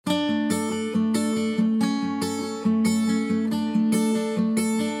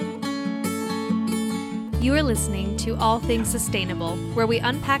You are listening to All Things Sustainable, where we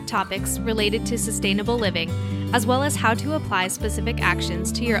unpack topics related to sustainable living, as well as how to apply specific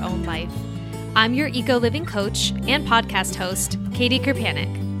actions to your own life. I'm your eco-living coach and podcast host, Katie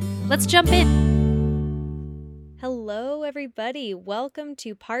Kirpanik. Let's jump in. Hello, everybody. Welcome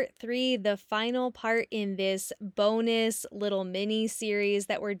to part 3, the final part in this bonus little mini series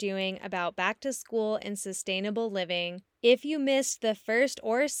that we're doing about back to school and sustainable living. If you missed the first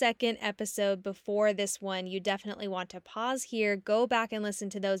or second episode before this one, you definitely want to pause here, go back and listen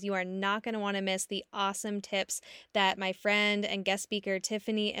to those. You are not going to want to miss the awesome tips that my friend and guest speaker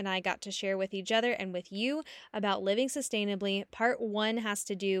Tiffany and I got to share with each other and with you about living sustainably. Part 1 has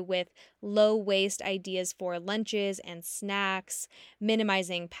to do with low waste ideas for lunches and snacks,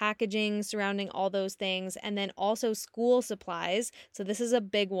 minimizing packaging surrounding all those things, and then also school supplies. So this is a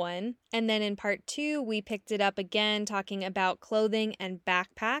big one. And then in part 2, we picked it up again, talking about clothing and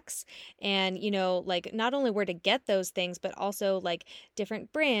backpacks and, not only where to get those things, but also like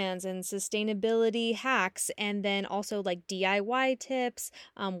different brands and sustainability hacks. And then also like DIY tips,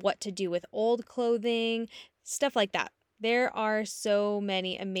 what to do with old clothing, stuff like that. There are so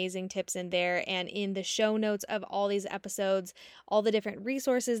many amazing tips in there, and in the show notes of all these episodes, all the different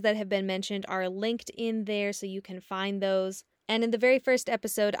resources that have been mentioned are linked in there so you can find those. And in the very first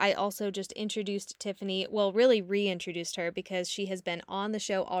episode, I also just introduced Tiffany, really reintroduced her because she has been on the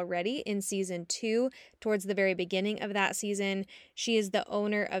show already in season 2, towards the very beginning of that season. She is the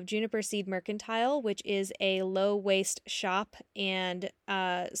owner of Juniper Seed Mercantile, which is a low waste shop and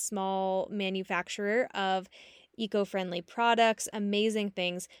small manufacturer of eco-friendly products, amazing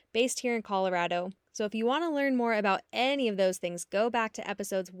things, based here in Colorado. So if you want to learn more about any of those things, go back to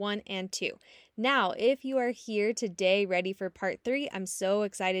episodes 1 and 2. Now, if you are here today ready for part 3, I'm so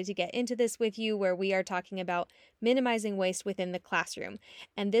excited to get into this with you, where we are talking about minimizing waste within the classroom.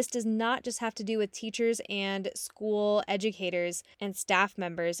 And this does not just have to do with teachers and school educators and staff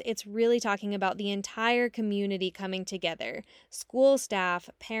members. It's really talking about the entire community coming together. School staff,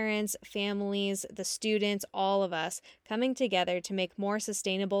 parents, families, the students, all of us coming together to make more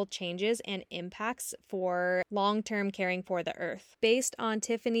sustainable changes and impacts for long-term caring for the earth. Based on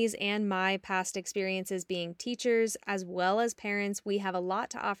Tiffany's and my past experiences being teachers as well as parents, we have a lot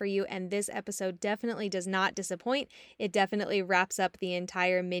to offer you, and this episode definitely does not disappoint. It definitely wraps up the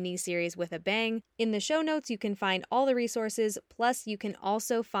entire mini series with a bang. In the show notes, you can find all the resources, plus you can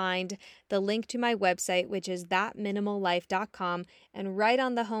also find the link to my website, which is thatminimallife.com, and right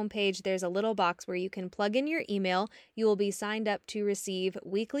on the homepage, there's a little box where you can plug in your email. You will be signed up to receive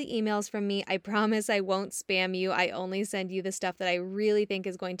weekly emails from me. I promise I won't spam you. I only send you the stuff that I really think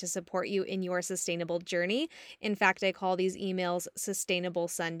is going to support you in your sustainable journey. In fact, I call these emails Sustainable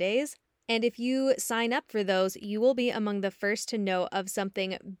Sundays. And if you sign up for those, you will be among the first to know of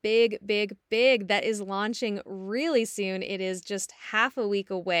something big, big, big that is launching really soon. It is just half a week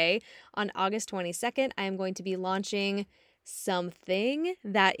away. On August 22nd, I am going to be launching something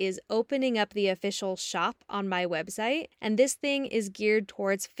that is opening up the official shop on my website. And this thing is geared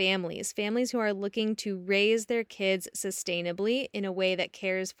towards families who are looking to raise their kids sustainably in a way that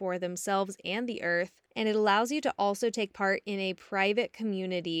cares for themselves and the earth. And it allows you to also take part in a private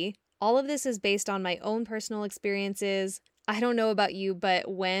community. All of this is based on my own personal experiences. I don't know about you, but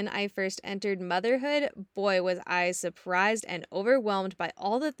when I first entered motherhood, boy, was I surprised and overwhelmed by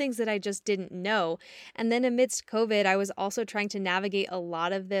all the things that I just didn't know. And then amidst COVID, I was also trying to navigate a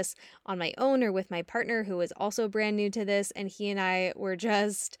lot of this on my own or with my partner, who was also brand new to this, and he and I were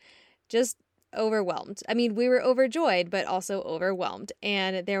just overwhelmed. I mean, we were overjoyed, but also overwhelmed.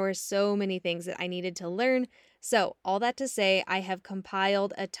 And there were so many things that I needed to learn. So all that to say, I have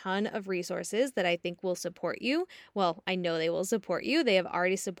compiled a ton of resources that I think will support you. Well, I know they will support you. They have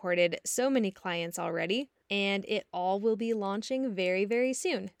already supported so many clients already, and it all will be launching very, very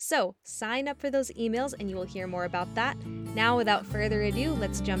soon. So sign up for those emails and you will hear more about that. Now, without further ado,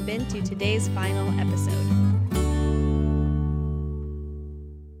 let's jump into today's final episode.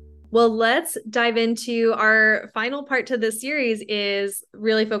 Well, let's dive into our final part to this series is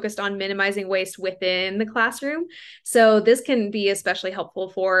really focused on minimizing waste within the classroom. So this can be especially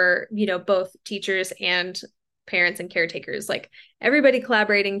helpful for, both teachers and parents and caretakers, like everybody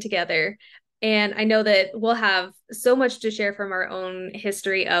collaborating together. And I know that we'll have so much to share from our own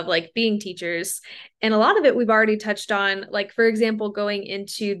history of like being teachers. And a lot of it we've already touched on, like, for example, going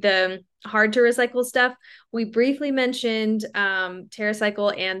into the hard to recycle stuff. We briefly mentioned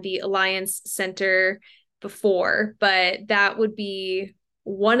TerraCycle and the Alliance Center before, but that would be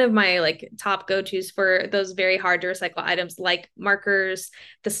one of my like top go-tos for those very hard to recycle items like markers,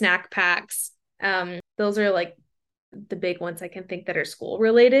 the snack packs. Those are like the big ones I can think that are school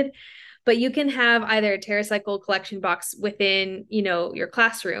related. but you can have either a TerraCycle collection box within, your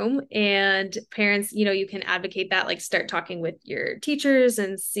classroom, and parents, you can advocate that, like start talking with your teachers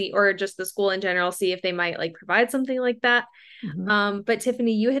and see, or just the school in general, see if they might like provide something like that. Mhm. But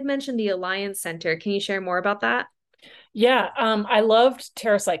Tiffany, you had mentioned the Alliance Center. Can you share more about that? Yeah, I loved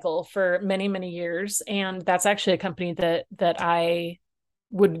TerraCycle for many, many years, and that's actually a company that I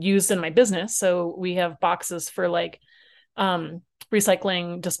would use in my business. So we have boxes for like um,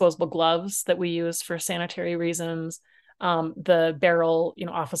 recycling disposable gloves that we use for sanitary reasons, the barrel,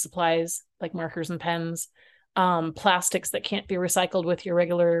 office supplies like markers and pens, plastics that can't be recycled with your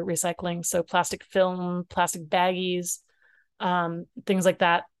regular recycling. So plastic film, plastic baggies, things like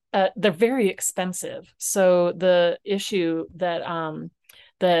that. They're very expensive. So the issue that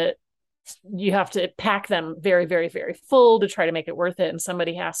you have to pack them very, very, very full to try to make it worth it, and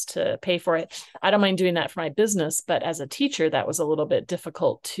somebody has to pay for it. I don't mind doing that for my business, but as a teacher, that was a little bit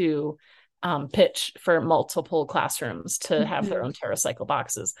difficult to pitch for multiple classrooms to have their Mhm. own TerraCycle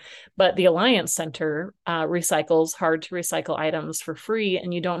boxes. But the Alliance Center recycles hard to recycle items for free,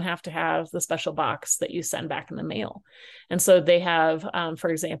 and you don't have to have the special box that you send back in the mail. And so they have, for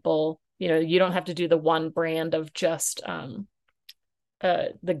example, you don't have to do the one brand of just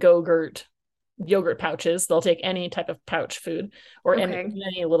the Go-Gurt yogurt pouches. They'll take any type of pouch food or Okay.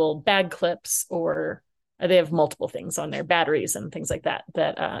 any little bag clips, or they have multiple things on their batteries and things like that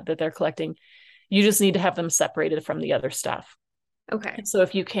they're collecting. You just need to have them separated from the other stuff. Okay. And so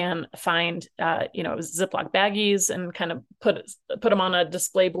if you can find Ziploc baggies and kind of put them on a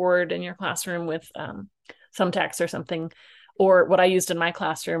display board in your classroom with thumbtacks or something. Or what I used in my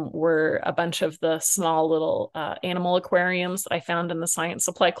classroom were a bunch of the small little animal aquariums that I found in the science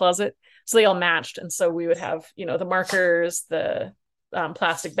supply closet. So they all matched. And so we would have, the markers, the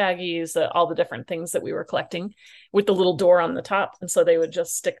plastic baggies, all the different things that we were collecting with the little door on the top. And so they would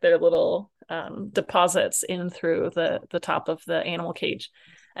just stick their little deposits in through the top of the animal cage.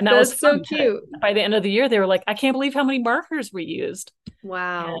 And that was That's so fun. cute. By the end of the year, they were like, I can't believe how many markers we used.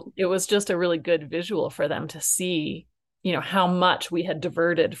 Wow. And it was just a really good visual for them to see, how much we had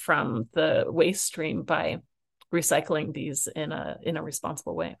diverted from the waste stream by recycling these in a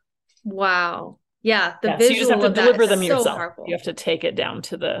responsible way. Wow. Yeah, the Yeah, so you just have visual to of that deliver is them so yourself. You powerful. have to take it down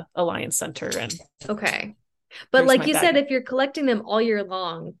to the Alliance Center and Okay. But here's like my you said, bag. if you're collecting them all year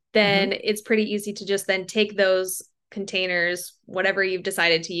long, then Mm-hmm. it's pretty easy to just then take those containers, whatever you've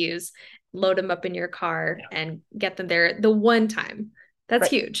decided to use, load them up in your car Yeah, and get them there the one time. That's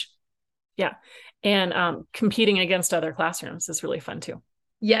right. huge. Yeah. And competing against other classrooms is really fun too.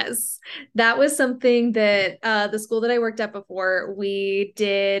 Yes, that was something that the school that I worked at before, we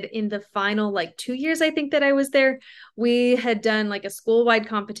did in the final like 2 years, I think that I was there. We had done like a school-wide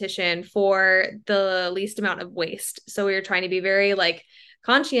competition for the least amount of waste. So we were trying to be very like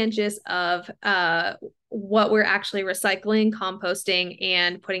conscientious of what we're actually recycling, composting,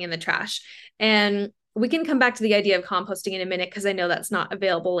 and putting in the trash. And we can come back to the idea of composting in a minute because I know that's not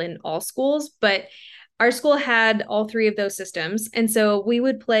available in all schools, but our school had all three of those systems. And so we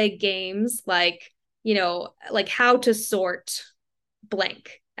would play games like, like how to sort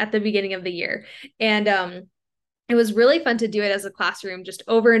blank at the beginning of the year. And it was really fun to do it as a classroom just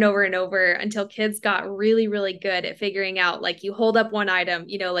over and over and over until kids got really, really good at figuring out like you hold up one item,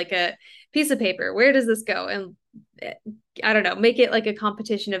 like a piece of paper, where does this go? And I don't know, make it like a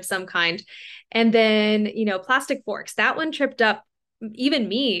competition of some kind. And then, plastic forks, that one tripped up even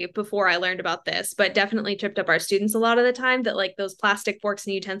me before I learned about this, but definitely tripped up our students a lot of the time that like those plastic forks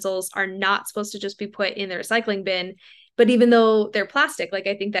and utensils are not supposed to just be put in the recycling bin. But even though they're plastic, like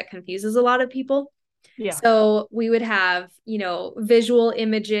I think that confuses a lot of people. Yeah. So we would have, visual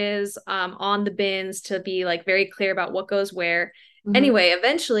images on the bins to be like very clear about what goes where. Mm-hmm. Anyway,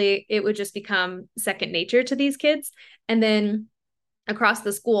 eventually it would just become second nature to these kids. And then across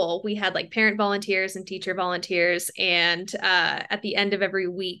the school, we had like parent volunteers and teacher volunteers. And at the end of every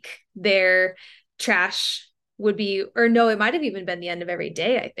week, their trash would be, or no, it might have even been the end of every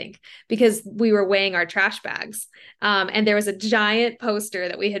day, I think, because we were weighing our trash bags. And there was a giant poster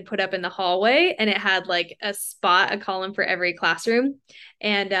that we had put up in the hallway, and it had like a column for every classroom.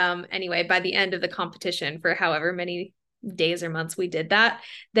 And anyway, by the end of the competition, for however many days or months we did that,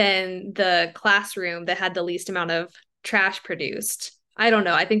 then the classroom that had the least amount of trash produced. I don't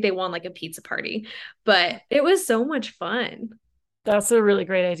know. I think they won like a pizza party, but it was so much fun. That's a really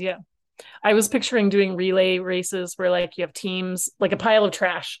great idea. I was picturing doing relay races where like you have teams, like a pile of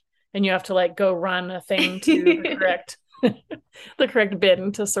trash, and you have to like go run a thing to the correct the correct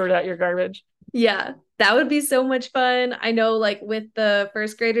bin to sort out your garbage. Yeah, That would be so much fun. I know, like with the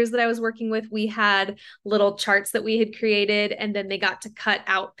first graders that I was working with, we had little charts that we had created, and then they got to cut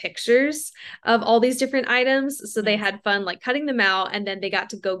out pictures of all these different items. So they Nice. had fun like cutting them out, and then they got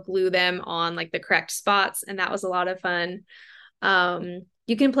to go glue them on like the correct spots. And that was a lot of fun.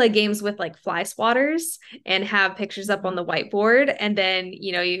 You can play games with like fly swatters and have pictures up on the whiteboard, and then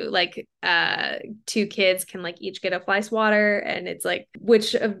you like two kids can like each get a fly swatter, and it's like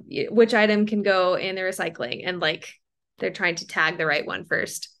which item can go in the recycling, and like they're trying to tag the right one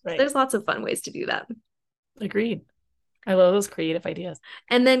first. So Right. there's lots of fun ways to do that. Agreed. I love those creative ideas.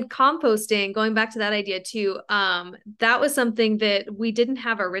 And then composting, going back to that idea too, that was something that we didn't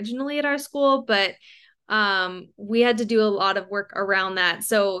have originally at our school, but we had to do a lot of work around that.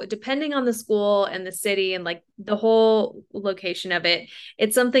 So depending on the school and the city and like the whole location of it,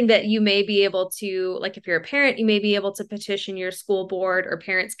 it's something that you may be able to, like if you're a parent, you may be able to petition your school board or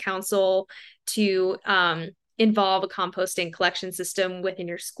parents council to involve a composting collection system within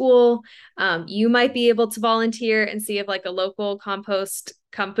your school. You might be able to volunteer and see if like a local compost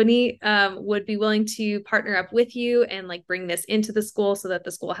company would be willing to partner up with you and like bring this into the school so that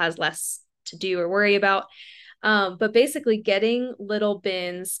the school has less to do or worry about. But basically, getting little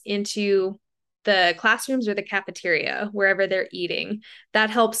bins into the classrooms or the cafeteria, wherever they're eating, that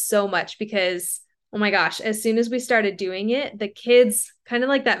helps so much because, oh my gosh, as soon as we started doing it, the kids, kind of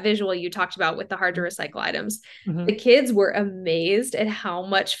like that visual you talked about with the hard to recycle items, Mm-hmm. the kids were amazed at how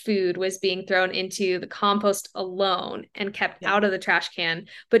much food was being thrown into the compost alone and kept Yeah. out of the trash can.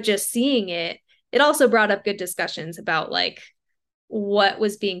 But just seeing it, it also brought up good discussions about like what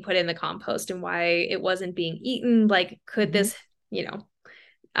was being put in the compost and why it wasn't being eaten. Like, could Mm-hmm. this,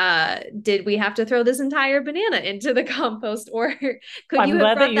 did we have to throw this entire banana into the compost, or could you I'm have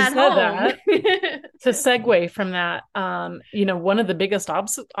glad that brought you that said home? that. To segue from that, one of the biggest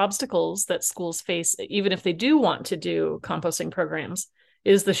obstacles that schools face, even if they do want to do composting programs,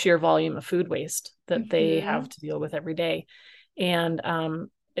 is the sheer volume of food waste that they have Mhm. to deal with every day. And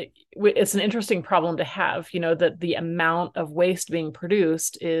it's an interesting problem to have, that the amount of waste being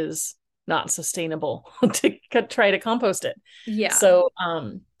produced is not sustainable to try to compost it. Yeah. So,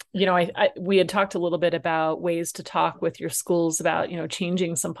 we had talked a little bit about ways to talk with your schools about,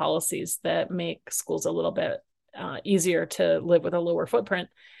 changing some policies that make schools a little bit easier to live with a lower footprint.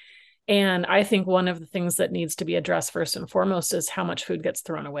 And I think one of the things that needs to be addressed first and foremost is how much food gets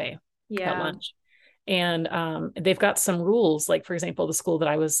thrown away at Yeah. lunch. And they've got some rules, like, for example, the school that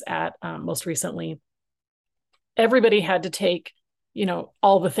I was at most recently, everybody had to take,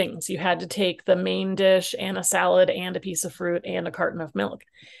 all the things. You had to take the main dish and a salad and a piece of fruit and a carton of milk.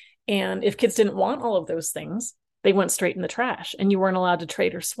 And if kids didn't want all of those things, they went straight in the trash and you weren't allowed to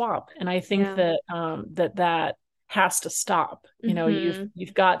trade or swap. And I think Yeah. that that has to stop. Hmm.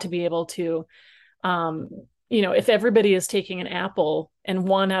 You've got to be able to, if everybody is taking an apple and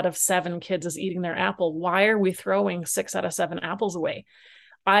 1 out of 7 kids is eating their apple, why are we throwing 6 out of 7 apples away?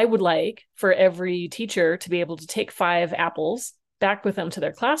 I would like for every teacher to be able to take 5 apples back with them to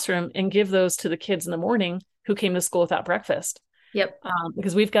their classroom and give those to the kids in the morning who came to school without breakfast. Yep.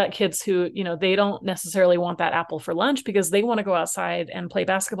 Because we've got kids who, they don't necessarily want that apple for lunch because they want to go outside and play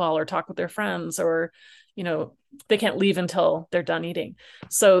basketball or talk with their friends, or, they can't leave until they're done eating.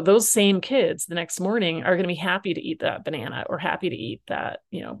 So those same kids the next morning are going to be happy to eat that banana or happy to eat that,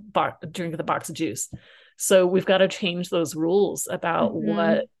 drink the box of juice. So we've got to change those rules about Hmm.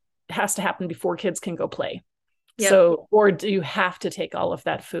 what has to happen before kids can go play. Yep. So, or do you have to take all of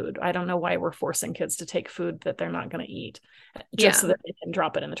that food? I don't know why we're forcing kids to take food that they're not going to eat just Yeah. so that they can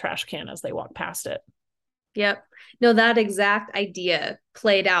drop it in the trash can as they walk past it. Yep. No, that exact idea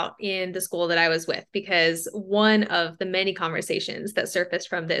played out in the school that I was with, because one of the many conversations that surfaced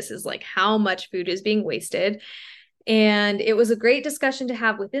from this is like how much food is being wasted. And it was a great discussion to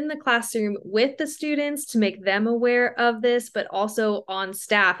have within the classroom with the students to make them aware of this, but also on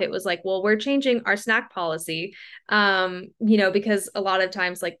staff. It was like, well, we're changing our snack policy. Because a lot of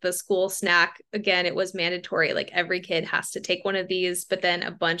times, like the school snack, again, it was mandatory. Like every kid has to take one of these, but then a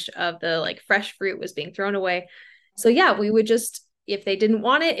bunch of the like fresh fruit was being thrown away. So yeah, we would just, if they didn't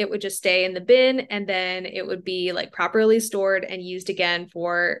want it, it would just stay in the bin, and then it would be like properly stored and used again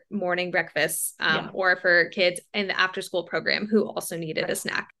for morning breakfast, Yeah. or for kids in the after school program who also needed a Right.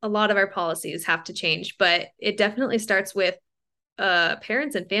 snack. A lot of our policies have to change, but it definitely starts with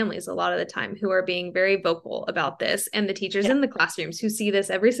parents and families a lot of the time who are being very vocal about this, and the teachers Yeah. in the classrooms who see this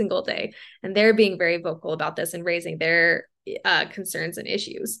every single day, and they're being very vocal about this and raising their concerns and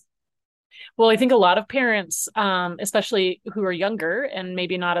issues. Well, I think a lot of parents, especially who are younger and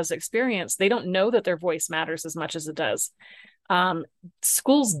maybe not as experienced, they don't know that their voice matters as much as it does.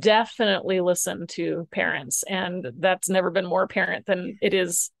 schools definitely listen to parents, and that's never been more apparent than it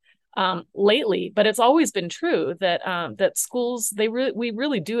is lately. But it's always been true that that schools we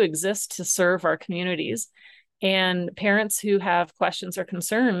really do exist to serve our communities, and parents who have questions or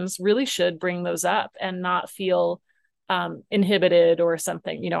concerns really should bring those up and not feel inhibited or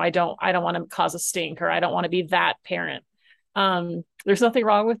something. I don't want to cause a stink, or I don't want to be that parent. There's nothing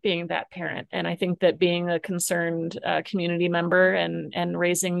wrong with being that parent. And I think that being a concerned community member and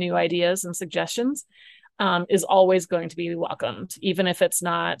raising new ideas and suggestions is always going to be welcomed, even if it's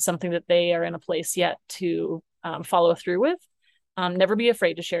not something that they are in a place yet to follow through with. Never be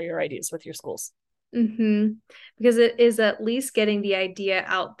afraid to share your ideas with your schools. Mm-hmm. Because it is at least getting the idea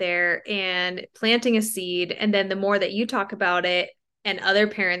out there and planting a seed. And then the more that you talk about it and other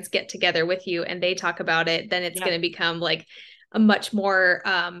parents get together with you and they talk about it, then it's going to become like a much more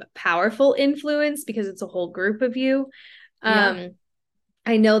powerful influence because it's a whole group of you. I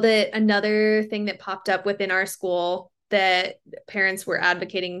know that another thing that popped up within our school that parents were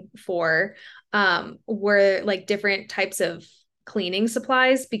advocating for were like different types of cleaning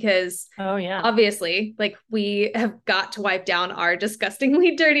supplies because obviously like we have got to wipe down our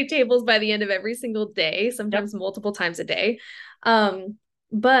disgustingly dirty tables by the end of every single day, sometimes multiple times a day.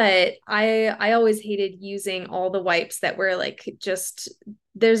 But I always hated using all the wipes that were like just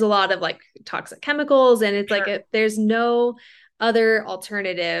there's a lot of like toxic chemicals and it's like there's no other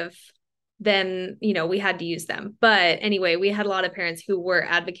alternative then we had to use them. But anyway, we had a lot of parents who were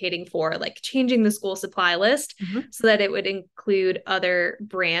advocating for like changing the school supply list so that it would include other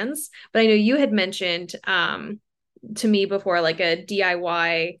brands. But I know you had mentioned to me before like a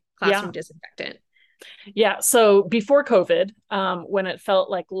DIY classroom disinfectant. Yeah. So before COVID, when it felt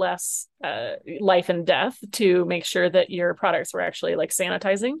like less life and death to make sure that your products were actually like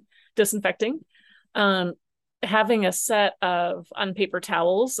sanitizing, disinfecting, having a set of unpaper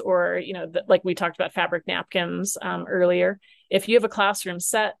towels or, like we talked about fabric napkins earlier, if you have a classroom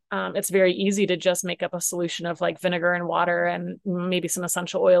set, it's very easy to just make up a solution of like vinegar and water and maybe some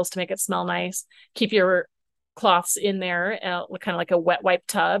essential oils to make it smell nice. Keep your cloths in there, kind of like a wet wipe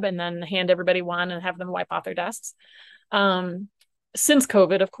tub, and then hand everybody one and have them wipe off their desks. Since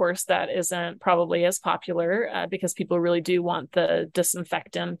COVID, of course, that isn't probably as popular because people really do want the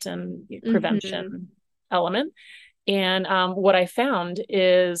disinfectant and prevention element. And what I found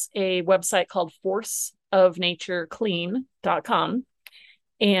is a website called forceofnatureclean.com.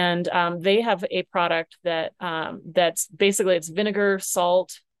 And they have a product that's basically it's vinegar,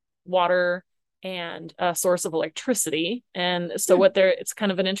 salt, water, and a source of electricity. And so it's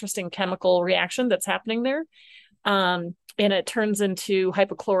kind of an interesting chemical reaction that's happening there. And it turns into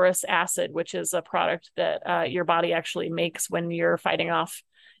hypochlorous acid, which is a product that your body actually makes when you're fighting off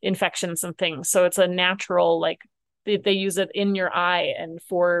infections and things. So it's a natural, like they use it in your eye and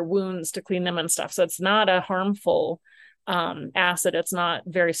for wounds to clean them and stuff. So it's not a harmful acid. It's not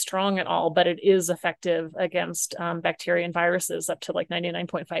very strong at all, but it is effective against bacteria and viruses up to like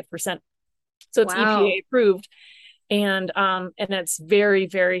 99.5%. So it's EPA approved, and it's very,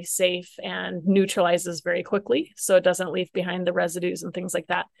 very safe and neutralizes very quickly. So it doesn't leave behind the residues and things like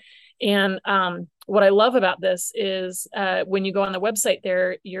that. And what I love about this is when you go on the website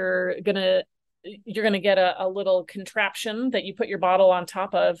there, you're gonna get a little contraption that you put your bottle on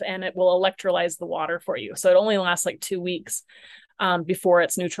top of, and it will electrolyze the water for you. So it only lasts like 2 weeks before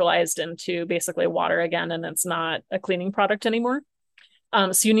it's neutralized into basically water again, and it's not a cleaning product anymore.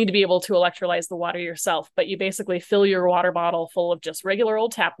 So you need to be able to electrolyze the water yourself, but you basically fill your water bottle full of just regular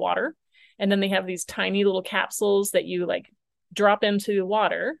old tap water. And then they have these tiny little capsules that you like drop into the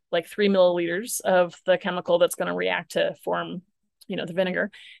water, like 3 milliliters of the chemical that's going to react to form, the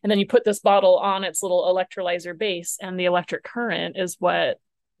vinegar. And then you put this bottle on its little electrolyzer base, and the electric current is what,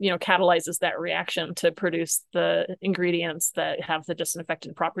 catalyzes that reaction to produce the ingredients that have the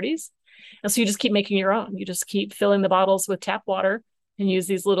disinfectant properties. And so you just keep making your own. You just keep filling the bottles with tap water and use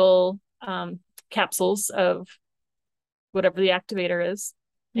these little capsules of whatever the activator is.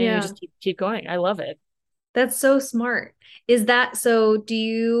 And you just keep going. I love it. That's so smart. Is that so? Do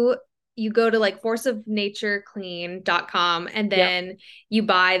you go to like forceofnatureclean.com and then you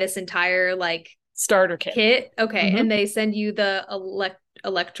buy this entire like starter kit? Okay. And they send you the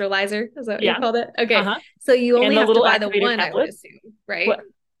electrolyzer. Is that what you called it? Okay. So you only have to buy the one, tablet. I would assume, right? What?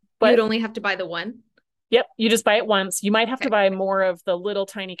 You would only have to buy the one. Yep. You just buy it once. You might have to buy more of the little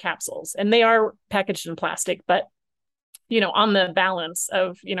tiny capsules, and they are packaged in plastic, but on the balance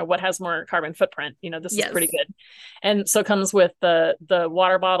of, what has more carbon footprint, this is pretty good. And so it comes with the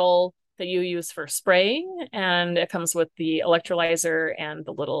water bottle that you use for spraying, and it comes with the electrolyzer and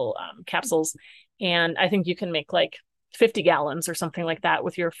the little capsules. And I think you can make like 50 gallons or something like that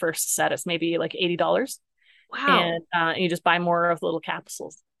with your first set. It's maybe like $80. Wow. And you just buy more of the little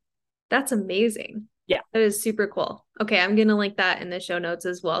capsules. That's amazing. Yeah. That is super cool. Okay, I'm going to link that in the show notes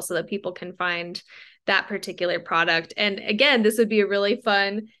as well so that people can find that particular product. And again, this would be a really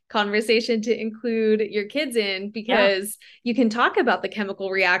fun conversation to include your kids in because you can talk about the chemical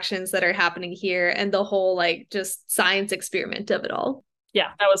reactions that are happening here and the whole like just science experiment of it all. Yeah,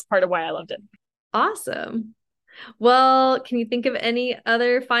 that was part of why I loved it. Awesome. Well, can you think of any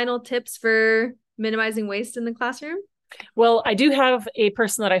other final tips for minimizing waste in the classroom? Well, I do have a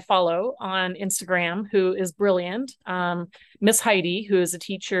person that I follow on Instagram who is brilliant. Miss Heidi, who is a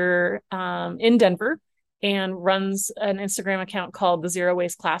teacher in Denver and runs an Instagram account called the Zero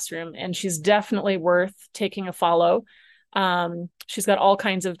Waste Classroom. And she's definitely worth taking a follow. She's got all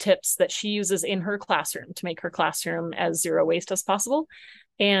kinds of tips that she uses in her classroom to make her classroom as zero waste as possible.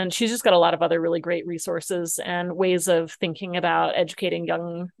 And she's just got a lot of other really great resources and ways of thinking about educating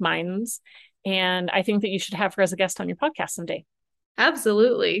young minds. And I think that you should have her as a guest on your podcast someday.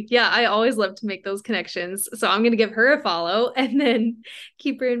 Absolutely. Yeah, I always love to make those connections. So I'm going to give her a follow and then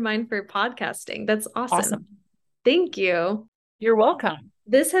keep her in mind for podcasting. That's awesome. Thank you. You're welcome.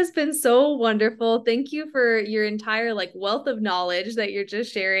 This has been so wonderful. Thank you for your entire like wealth of knowledge that you're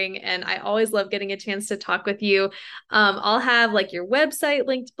just sharing. And I always love getting a chance to talk with you. I'll have like your website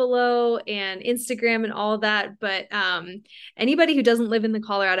linked below and Instagram and all that. But anybody who doesn't live in the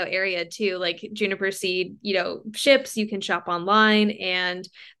Colorado area too, like Juniper Seed, ships, you can shop online and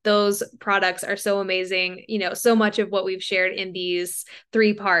those products are so amazing. So much of what we've shared in these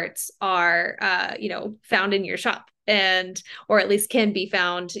 3 parts are, found in your shop. Or at least can be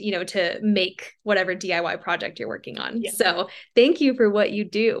found, to make whatever DIY project you're working on. Yeah. So thank you for what you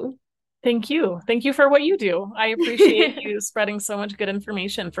do. Thank you. Thank you for what you do. I appreciate you spreading so much good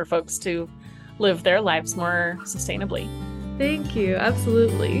information for folks to live their lives more sustainably. Thank you.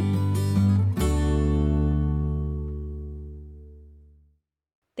 Absolutely.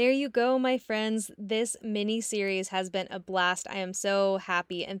 There you go, my friends. This mini series has been a blast. I am so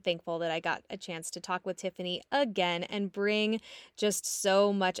happy and thankful that I got a chance to talk with Tiffany again and bring just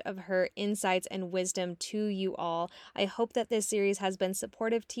so much of her insights and wisdom to you all. I hope that this series has been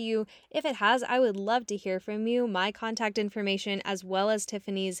supportive to you. If it has, I would love to hear from you. My contact information, as well as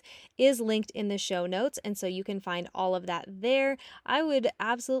Tiffany's, is linked in the show notes, and so you can find all of that there. I would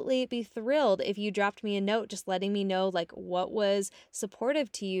absolutely be thrilled if you dropped me a note just letting me know like what was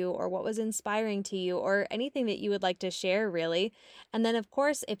supportive to you or what was inspiring to you or anything that you would like to share, really. And then, of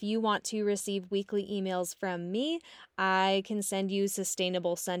course, if you want to receive weekly emails from me, I can send you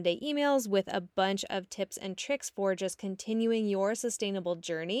Sustainable Sunday emails with a bunch of tips and tricks for just continuing your sustainable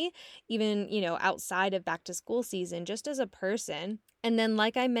journey, even, outside of back to school season, just as a person. And then,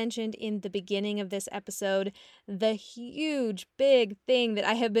 like I mentioned in the beginning of this episode, the huge, big thing that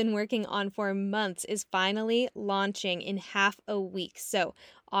I have been working on for months is finally launching in half a week. So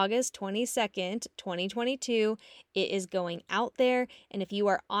August 22nd, 2022, it is going out there. And if you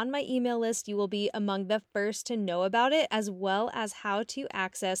are on my email list, you will be among the first to know about it, as well as how to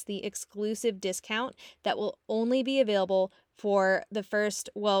access the exclusive discount that will only be available for the first,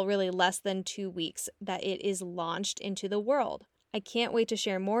 really less than 2 weeks that it is launched into the world. I can't wait to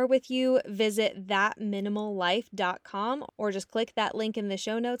share more with you. Visit thatminimallife.com or just click that link in the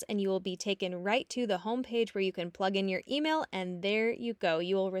show notes and you will be taken right to the homepage where you can plug in your email, and there you go.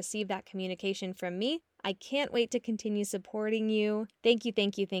 You will receive that communication from me. I can't wait to continue supporting you. Thank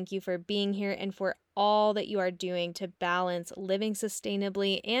you for being here and for all that you are doing to balance living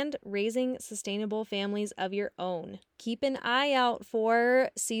sustainably and raising sustainable families of your own. Keep an eye out for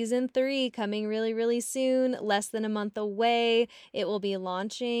season 3 coming really, really soon, less than a month away. It will be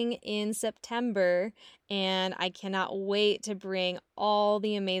launching in September, and I cannot wait to bring all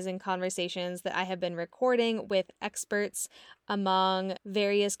the amazing conversations that I have been recording with experts among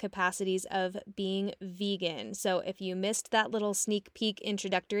various capacities of being vegan. So if you missed that little sneak peek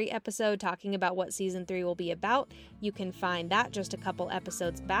introductory episode talking about what season 3 will be about, you can find that just a couple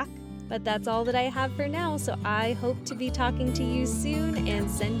episodes back. But that's all that I have for now, so I hope to be talking to you soon and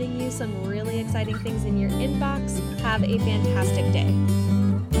sending you some really exciting things in your inbox. Have a fantastic day.